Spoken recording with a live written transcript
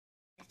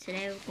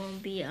Today we're going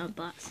to be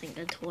unboxing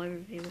a toy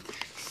review.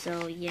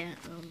 So yeah,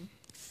 we're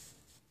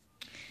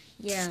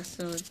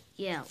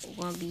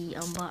going to be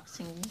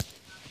unboxing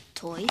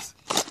toys.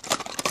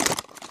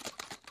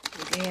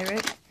 You can hear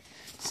it.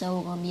 So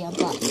we're going to be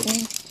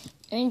unboxing.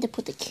 I need to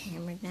put the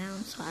camera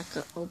down so I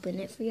could open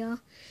it for y'all.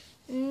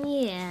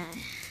 Yeah.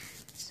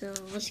 So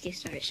let's get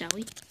started, shall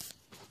we?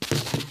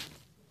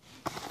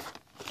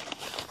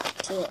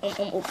 So I'm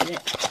going to open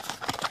it.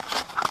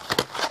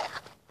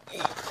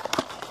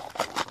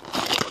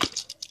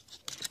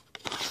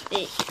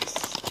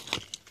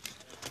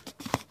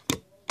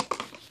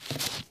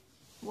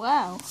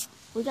 Wow,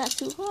 we got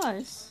 2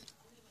 cars.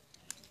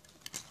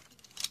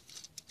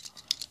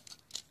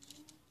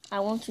 I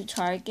went to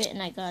Target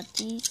and I got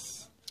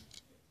these.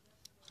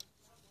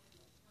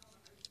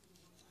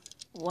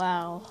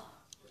 Wow.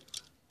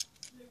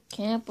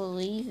 Can't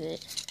believe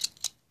it.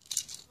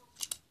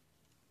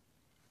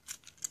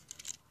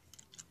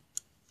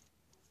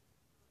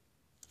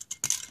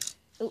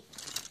 Oh.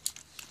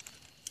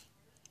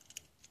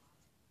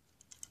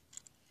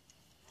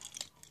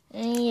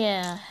 And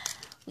yeah,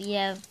 we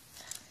have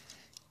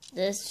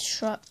this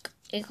truck.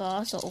 It can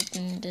also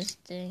open this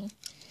thing.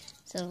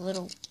 It's a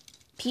little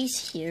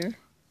piece here.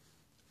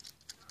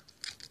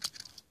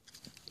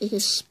 It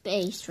is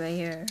space right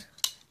here.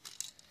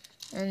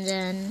 And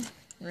then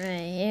right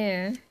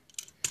here.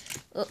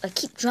 Oh, I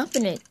keep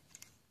dropping it.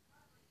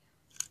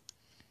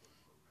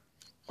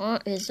 Oh,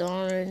 it's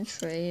orange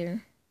right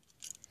here.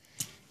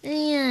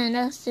 And yeah,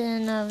 that's the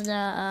end of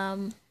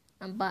the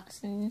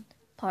unboxing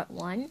part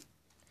 1.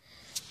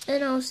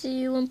 And I'll see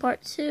you in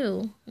part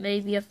 2.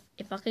 Maybe if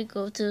I could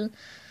go to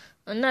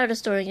another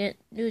store and get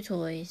new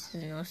toys.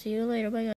 And I'll see you later. Bye, guys.